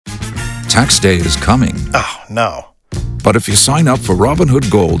Tax day is coming. Oh, no. But if you sign up for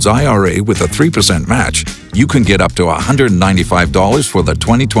Robinhood Gold's IRA with a 3% match, you can get up to $195 for the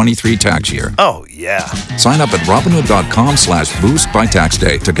 2023 tax year. Oh, yeah. Sign up at Robinhood.com/boost by tax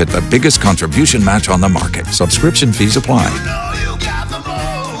day to get the biggest contribution match on the market. Subscription fees apply.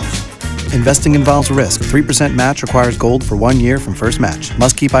 Investing involves risk. 3% match requires gold for 1 year from first match.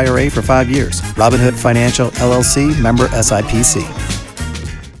 Must keep IRA for 5 years. Robinhood Financial, LLC, member SIPC.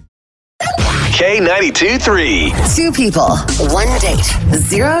 K92-3. Two people, one date,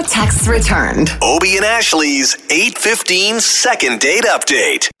 zero texts returned. Obie and Ashley's 8:15 second date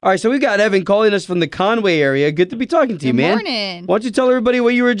update. All right, so we got Evan calling us from the Conway area. Good to be talking to you, man. Good morning. Why don't you tell everybody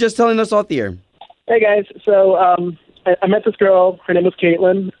what you were just telling us off the air? Hey guys, so I met this girl. Her name was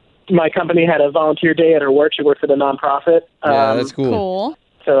Caitlin. My company had a volunteer day at her work. She works at a nonprofit. Yeah, that's cool. Cool.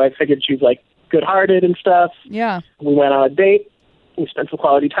 So I figured she's like good-hearted and stuff. Yeah. We went on a date. We spent some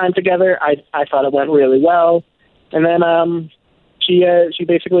quality time together. I thought it went really well. And then she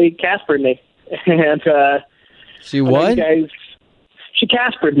basically Caspered me. And She what? She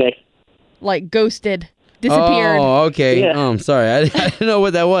Caspered me. Like ghosted. Disappeared. Oh, okay. Yeah. Oh, I'm sorry. I didn't know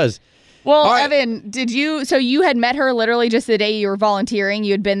what that was. Well, All right. Evan, so you had met her literally just the day you were volunteering.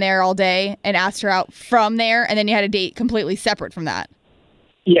 You had been there all day and asked her out from there, and then you had a date completely separate from that.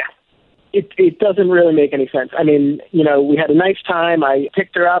 Yeah. It doesn't really make any sense. I mean, you know, we had a nice time. I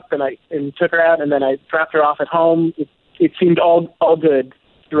picked her up and took her out, and then I dropped her off at home. It seemed all good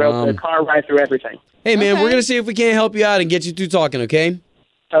throughout the car ride, through everything. Hey, man, Okay. we're going to see if we can't help you out and get you through talking, okay?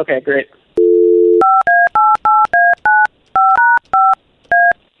 Okay, great.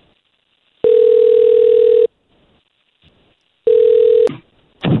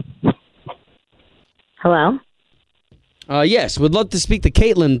 Hello? Yes, would love to speak to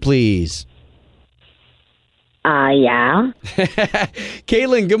Caitlin, please. Yeah.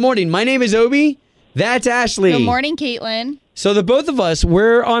 Caitlin, good morning. My name is Obie. That's Ashley. Good morning, Caitlin. So the both of us,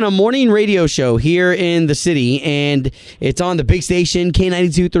 we're on a morning radio show here in the city, and it's on the big station,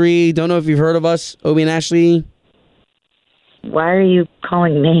 K92.3. Don't know if you've heard of us, Obie and Ashley. Why are you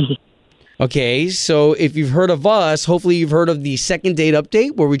calling me? Okay, so if you've heard of us, hopefully you've heard of the second date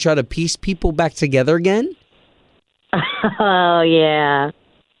update where we try to piece people back together again. Oh, yeah.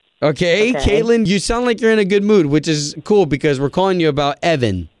 Okay, Okay. Caitlin, you sound like you're in a good mood, which is cool because we're calling you about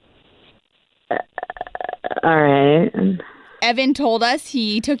Evan. All right. Evan told us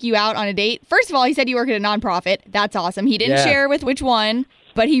he took you out on a date. First of all, he said you work at a nonprofit. That's awesome. He didn't Yeah. share with which one,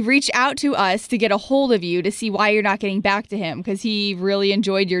 but he reached out to us to get a hold of you to see why you're not getting back to him because he really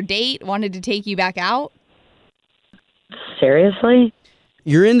enjoyed your date, wanted to take you back out. Seriously?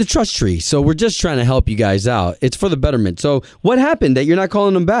 You're in the trust tree, so we're just trying to help you guys out. It's for the betterment. So what happened that you're not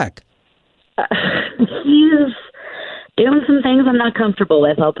calling him back? He's doing some things I'm not comfortable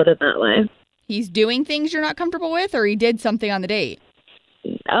with, I'll put it that way. He's doing things you're not comfortable with, or he did something on the date?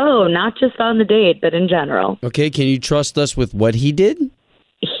 Oh, not just on the date, but in general. Okay, can you trust us with what he did?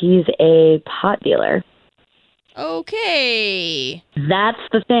 He's a pot dealer. Okay. That's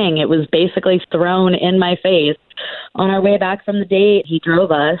the thing. It was basically thrown in my face. On our way back from the date, he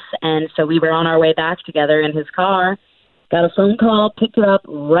drove us, and so we were on our way back together in his car. Got a phone call, picked it up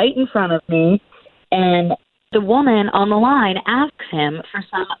right in front of me, and the woman on the line asks him for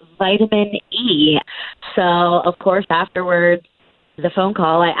some vitamin E. So, of course, afterwards, the phone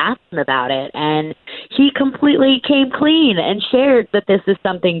call, I asked him about it, and he completely came clean and shared that this is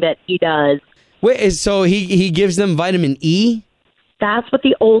something that he does. Wait, so he gives them vitamin E? That's what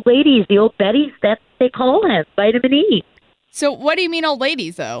the old ladies, the old Betties, that's what they call him, vitamin E. So what do you mean old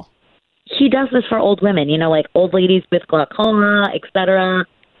ladies, though? He does this for old women, you know, like old ladies with glaucoma, etc.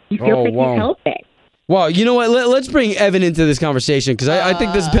 You feel Oh, like wow. he's helping. Well, you know what? Let's bring Evan into this conversation because I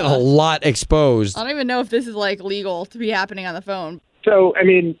think there's been a lot exposed. I don't even know if this is, like, legal to be happening on the phone. So, I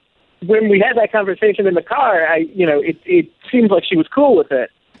mean, when we had that conversation in the car, it seemed like she was cool with it.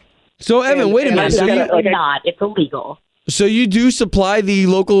 So, Evan, wait a and I minute. just So gotta, you, like, Not. It's illegal. so you do supply the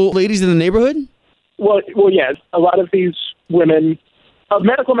local ladies in the neighborhood? Well, yes. A lot of these women, a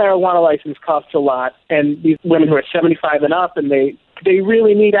medical marijuana license costs a lot, and these women who are 75 and up, and they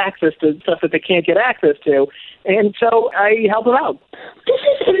really need access to stuff that they can't get access to, and so I help them out. This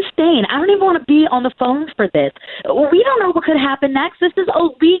is insane. I don't even want to be on the phone for this. We don't know what could happen next. This is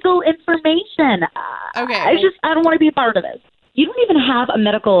illegal information. Okay. I don't want to be a part of this. You don't even have a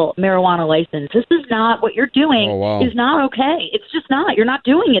medical marijuana license. This is not what you're doing. Oh, wow. Is not okay. It's just not. You're not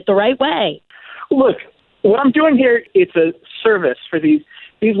doing it the right way. Look, what I'm doing here, it's a service for these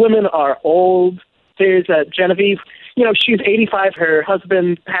women are old. There's Genevieve. You know, she's 85. Her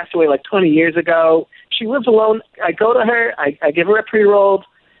husband passed away like 20 years ago. She lives alone. I go to her. I give her a pre-rolled.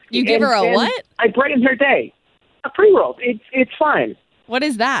 You give her a and what? I brighten her day. A pre-roll. It's fine. What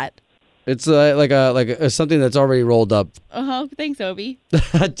is that? It's like something that's already rolled up. Thanks, Obi.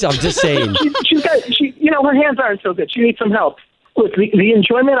 I'm just saying. Her hands aren't so good. She needs some help. Look, the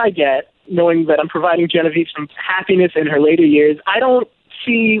enjoyment I get knowing that I'm providing Genevieve some happiness in her later years, I don't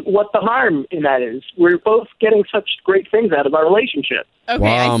see what the harm in that is. We're both getting such great things out of our relationship.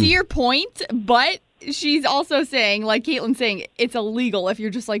 Okay, I see your point, but she's also saying, like Caitlin's saying, it's illegal if you're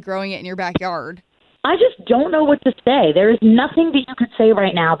just like growing it in your backyard. I just don't know what to say. There is nothing that you could say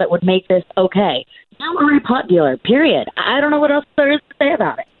right now that would make this okay. You are a pot dealer, period. I don't know what else there is to say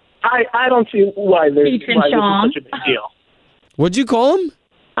about it. I don't see why this is such a big deal. What'd you call him?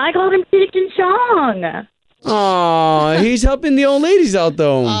 I called him Cheech and Chong. Aw, he's helping the old ladies out,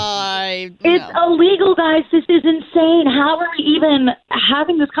 though. It's illegal, guys. This is insane. How are we even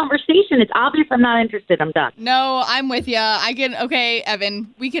having this conversation? It's obvious I'm not interested. I'm done. No, I'm with you. Okay,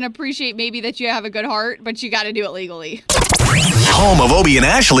 Evan, we can appreciate maybe that you have a good heart, but you got to do it legally. Home of Obie and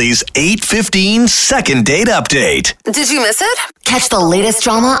Ashley's 8:15 second date update. Did you miss it? Catch the latest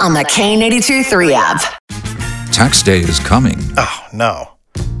drama on the K82-3 app. Tax day is coming. Oh, no.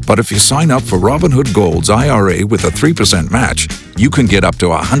 But if you sign up for Robinhood Gold's IRA with a 3% match, you can get up to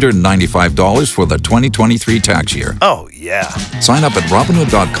 $195 for the 2023 tax year. Oh, yeah. Sign up at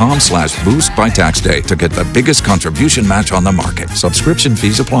Robinhood.com/boost by tax day to get the biggest contribution match on the market. Subscription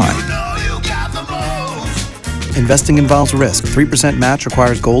fees apply. Investing involves risk. 3% match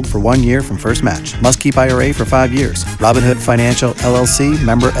requires gold for 1 year from first match. Must keep IRA for 5 years. Robinhood Financial, LLC,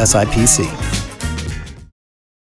 member SIPC.